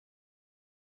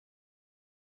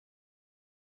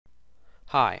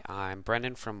Hi, I'm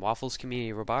Brennan from W.A.F.F.L.E.S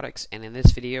Community Robotics, and in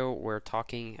this video we're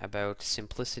talking about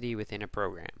simplicity within a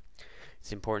program.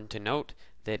 It's important to note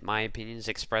that my opinions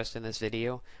expressed in this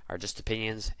video are just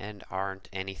opinions and aren't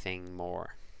anything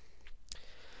more.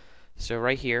 So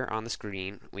right here on the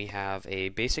screen we have a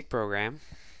basic program.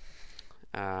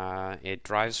 It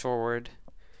drives forward,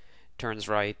 turns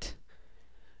right,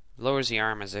 lowers the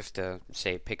arm as if to,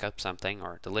 say, pick up something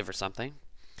or deliver something,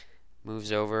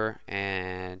 moves over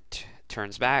and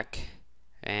turns back,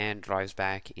 and drives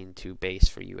back into base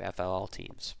for you FLL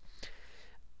teams.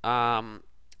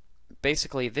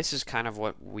 Basically, this is kind of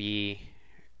what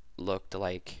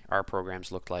our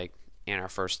programs looked like in our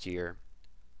first year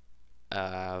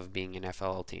of being an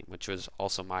FLL team, which was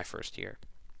also my first year.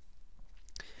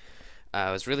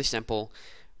 It was really simple.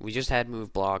 We just had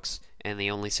move blocks, and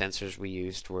the only sensors we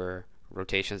used were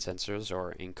rotation sensors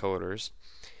or encoders,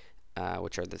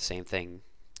 which are the same thing.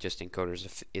 Just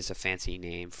encoders is a fancy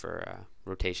name for a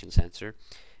rotation sensor,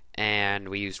 and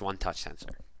we used one touch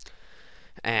sensor.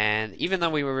 And even though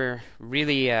we were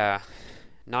really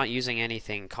not using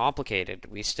anything complicated,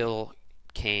 we still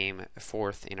came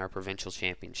fourth in our provincial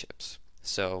championships.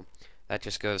 So that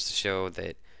just goes to show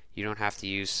that you don't have to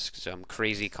use some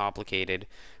crazy complicated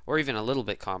or even a little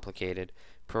bit complicated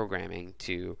programming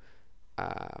to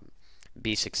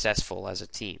be successful as a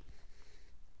team.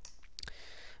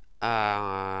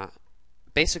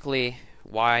 Basically,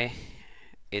 why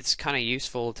it's kind of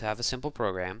useful to have a simple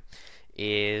program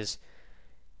is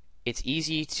it's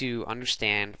easy to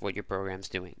understand what your program's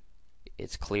doing.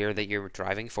 It's clear that you're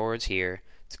driving forwards here,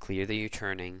 it's clear that you're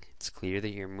turning, it's clear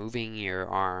that you're moving your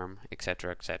arm,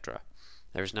 etc., etc.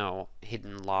 There's no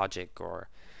hidden logic or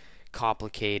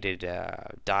complicated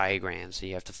diagrams that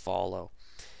you have to follow.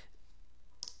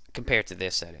 Compared to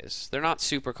this, that is. They're not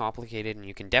super complicated, and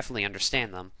you can definitely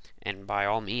understand them, and by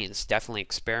all means, definitely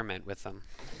experiment with them.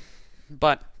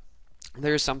 But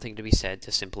there is something to be said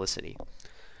to simplicity.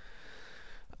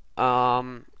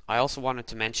 I also wanted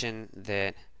to mention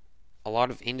that a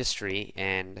lot of industry,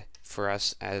 and for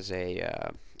us as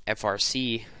a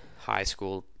FRC high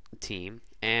school team,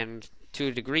 and to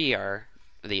a degree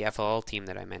the FLL team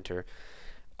that I mentor,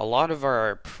 a lot of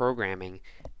our programming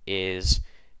is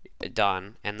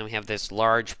done, and then we have this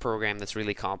large program that's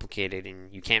really complicated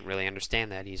and you can't really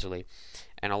understand that easily,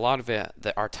 and a lot of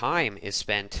our time is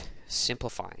spent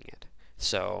simplifying it,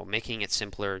 so making it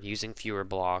simpler, using fewer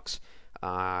blocks.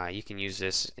 You can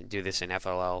do this in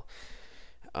FLL,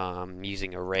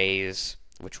 using arrays,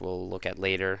 which we'll look at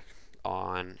later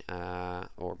on,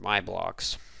 or my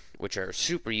blocks, which are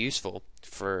super useful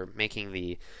for making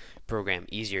the program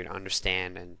easier to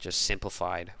understand and just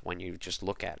simplified when you just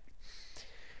look at it.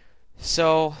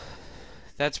 So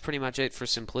that's pretty much it for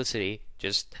simplicity.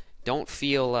 Just don't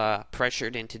feel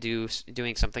pressured into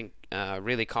doing something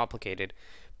really complicated,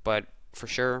 but for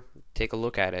sure take a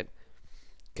look at it,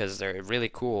 because they're really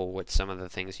cool with some of the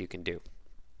things you can do.